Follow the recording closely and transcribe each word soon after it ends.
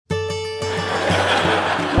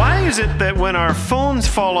is it that when our phones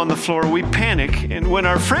fall on the floor, we panic, and when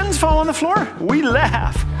our friends fall on the floor, we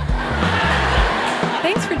laugh?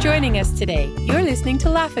 Thanks for joining us today. You're listening to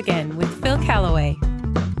Laugh Again with Phil Callaway.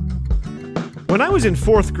 When I was in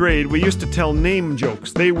 4th grade, we used to tell name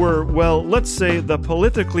jokes. They were, well, let's say the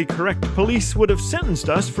politically correct police would have sentenced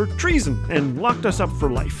us for treason and locked us up for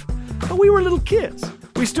life. But we were little kids.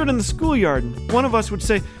 We stood in the schoolyard and one of us would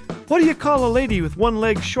say, "What do you call a lady with one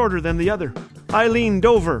leg shorter than the other?" "Eileen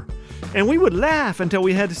Dover." And we would laugh until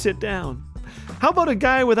we had to sit down. How about a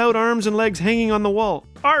guy without arms and legs hanging on the wall?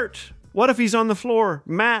 "Art." What if he's on the floor?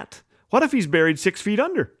 "Matt." What if he's buried 6 feet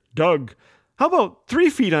under? "Doug." How about 3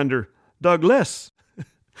 feet under? "Douglas."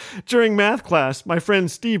 During math class, my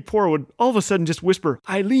friend Steve Poor would all of a sudden just whisper,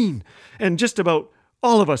 "Eileen," and just about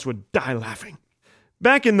all of us would die laughing.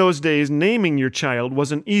 Back in those days, naming your child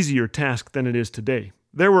was an easier task than it is today.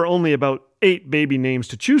 There were only about 8 baby names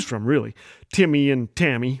to choose from, really. Timmy and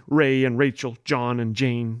Tammy, Ray and Rachel, John and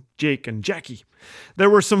Jane, Jake and Jackie. There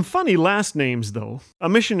were some funny last names, though. A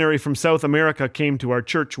missionary from South America came to our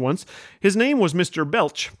church once. His name was Mr.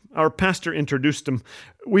 Belch. Our pastor introduced him.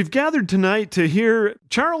 "We've gathered tonight to hear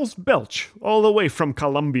Charles Belch, all the way from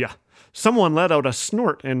Colombia." Someone let out a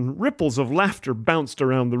snort, and ripples of laughter bounced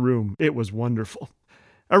around the room. It was wonderful.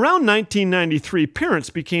 Around 1993, parents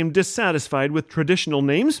became dissatisfied with traditional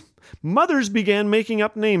names. Mothers began making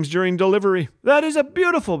up names during delivery. "That is a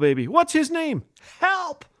beautiful baby. What's his name?"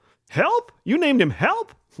 "Help." "Help? You named him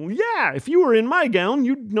Help?" "Well, yeah, if you were in my gown,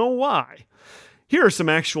 you'd know why." Here are some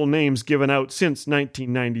actual names given out since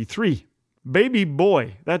 1993. Baby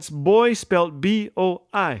Boy. That's boy spelled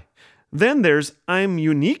B-O-I. Then there's I'm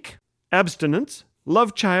Unique, Abstinence,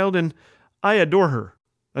 Love Child, and I Adore Her.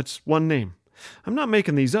 That's one name. I'm not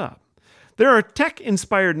making these up. There are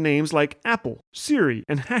tech-inspired names like Apple, Siri,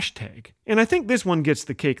 and Hashtag. And I think this one gets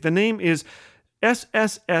the cake. The name is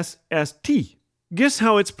SSSST. Guess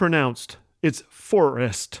how it's pronounced? It's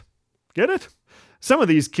Forest. Get it? Some of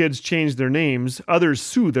these kids change their names. Others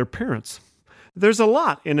sue their parents. There's a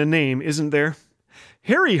lot in a name, isn't there?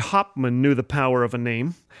 Harry Hopman knew the power of a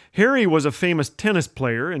name. Harry was a famous tennis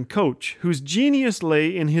player and coach whose genius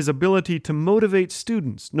lay in his ability to motivate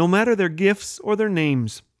students, no matter their gifts or their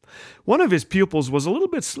names. One of his pupils was a little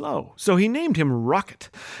bit slow, so he named him Rocket.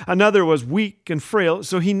 Another was weak and frail,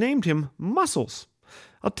 so he named him Muscles.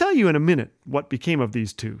 I'll tell you in a minute what became of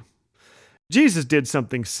these two. Jesus did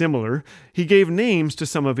something similar. He gave names to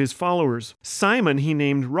some of his followers. Simon he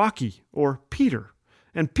named Rocky, or Peter,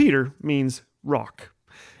 and Peter means rock.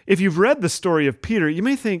 If you've read the story of Peter, you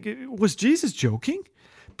may think, was Jesus joking?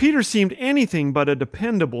 Peter seemed anything but a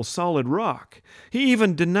dependable, solid rock. He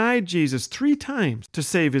even denied Jesus 3 times to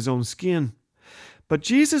save his own skin. But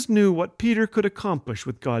Jesus knew what Peter could accomplish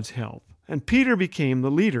with God's help, and Peter became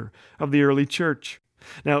the leader of the early church.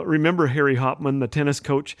 Now, remember Harry Hopman, the tennis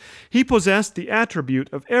coach? He possessed the attribute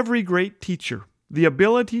of every great teacher, the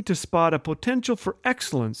ability to spot a potential for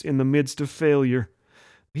excellence in the midst of failure.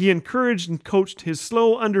 He encouraged and coached his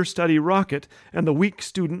slow understudy Rocket and the weak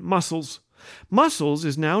student Muscles. Muscles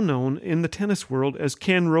is now known in the tennis world as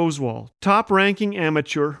Ken Rosewall, top-ranking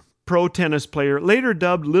amateur, pro tennis player, later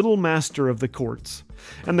dubbed Little Master of the Courts.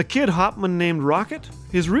 And the kid Hopman named Rocket,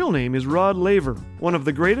 his real name is Rod Laver, one of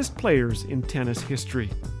the greatest players in tennis history.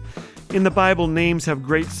 In the Bible, names have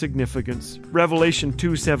great significance. Revelation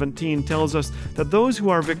 2:17 tells us that those who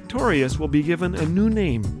are victorious will be given a new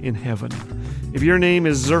name in heaven. If your name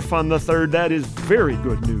is Zerfon III, that is very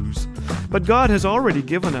good news. But God has already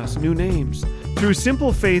given us new names. Through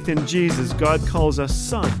simple faith in Jesus, God calls us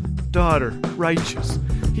son, daughter, righteous.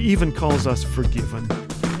 He even calls us forgiven.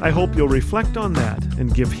 I hope you'll reflect on that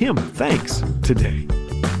and give Him thanks today.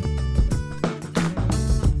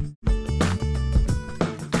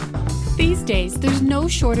 These days, there's no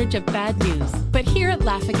shortage of bad news. But here at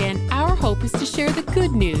Laugh Again, our hope is to share the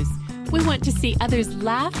good news. We want to see others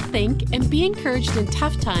laugh, think, and be encouraged in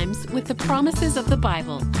tough times with the promises of the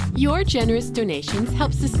Bible. Your generous donations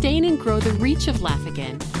help sustain and grow the reach of Laugh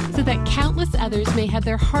Again, so that countless others may have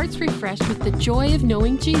their hearts refreshed with the joy of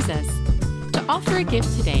knowing Jesus. To offer a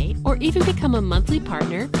gift today, or even become a monthly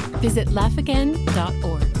partner, visit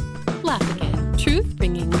laughagain.org. Laugh Again, truth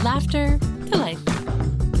bringing laughter to life.